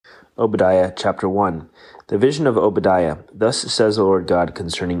Obadiah chapter 1. The vision of Obadiah. Thus says the Lord God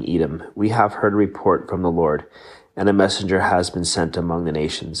concerning Edom. We have heard a report from the Lord, and a messenger has been sent among the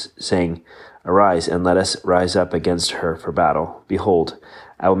nations, saying, Arise, and let us rise up against her for battle. Behold,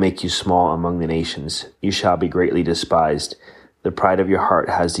 I will make you small among the nations. You shall be greatly despised. The pride of your heart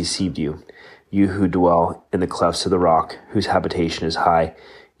has deceived you. You who dwell in the clefts of the rock, whose habitation is high.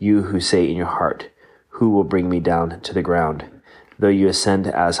 You who say in your heart, Who will bring me down to the ground? Though you ascend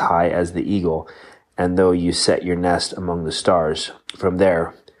as high as the eagle, and though you set your nest among the stars, from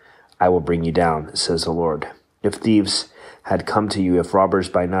there I will bring you down, says the Lord. If thieves had come to you, if robbers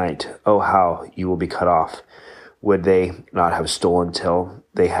by night, oh, how you will be cut off. Would they not have stolen till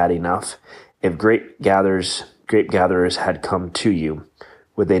they had enough? If grape gatherers had come to you,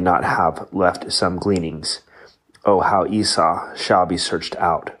 would they not have left some gleanings? Oh, how Esau shall be searched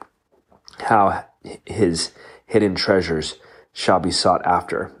out, how his hidden treasures shall be sought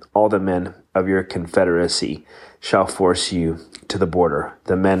after. All the men of your confederacy shall force you to the border.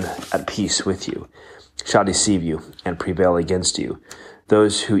 The men at peace with you shall deceive you and prevail against you.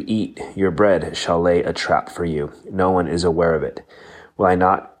 Those who eat your bread shall lay a trap for you. No one is aware of it. Will I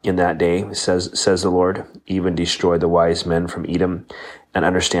not in that day, says the Lord, even destroy the wise men from Edom and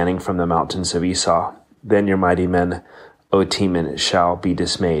understanding from the mountains of Esau? Then your mighty men, O Teman, shall be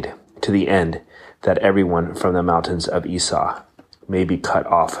dismayed, to the end that everyone from the mountains of Esau may be cut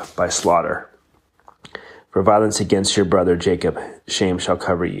off by slaughter. For violence against your brother Jacob, shame shall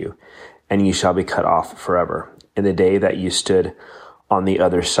cover you, and ye shall be cut off forever. In the day that you stood on the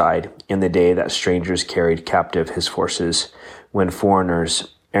other side, in the day that strangers carried captive his forces, when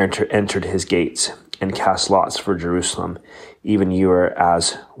foreigners entered his gates and cast lots for Jerusalem, even you were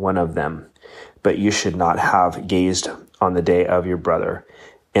as one of them. But you should not have gazed on the day of your brother,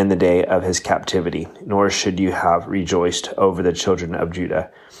 in the day of his captivity, nor should you have rejoiced over the children of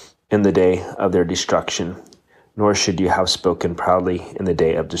Judah in the day of their destruction, nor should you have spoken proudly in the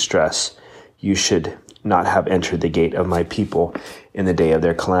day of distress. You should not have entered the gate of my people in the day of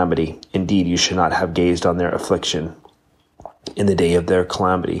their calamity. Indeed, you should not have gazed on their affliction in the day of their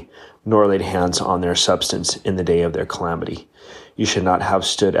calamity, nor laid hands on their substance in the day of their calamity. You should not have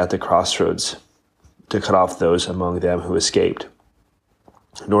stood at the crossroads to cut off those among them who escaped,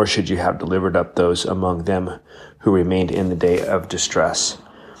 nor should you have delivered up those among them who remained in the day of distress.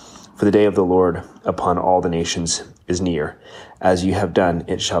 For the day of the Lord upon all the nations is near. As you have done,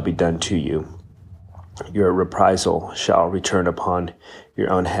 it shall be done to you. Your reprisal shall return upon your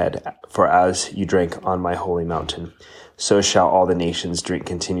own head, for as you drank on my holy mountain, so shall all the nations drink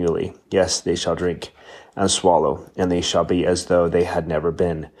continually. Yes, they shall drink and swallow, and they shall be as though they had never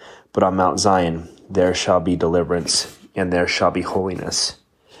been. But on Mount Zion there shall be deliverance, and there shall be holiness.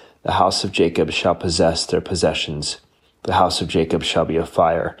 The house of Jacob shall possess their possessions. The house of Jacob shall be a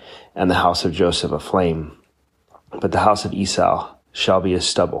fire, and the house of Joseph a flame. But the house of Esau shall be a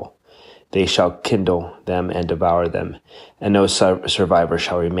stubble. They shall kindle them and devour them, and no survivor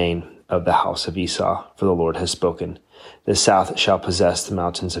shall remain of the house of Esau, for the Lord has spoken. The south shall possess the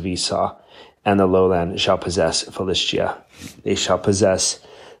mountains of Esau, and the lowland shall possess Philistia. They shall possess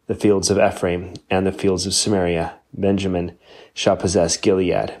the fields of Ephraim and the fields of Samaria. Benjamin shall possess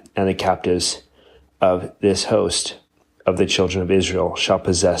Gilead, and the captives of this host of the children of Israel shall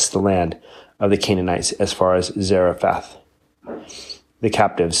possess the land of the Canaanites as far as Zarephath. The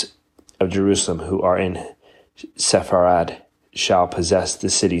captives of Jerusalem who are in Sepharad shall possess the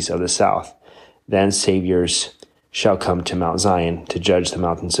cities of the south. Then saviors shall come to Mount Zion to judge the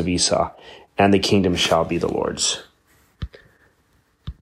mountains of Esau, and the kingdom shall be the Lord's.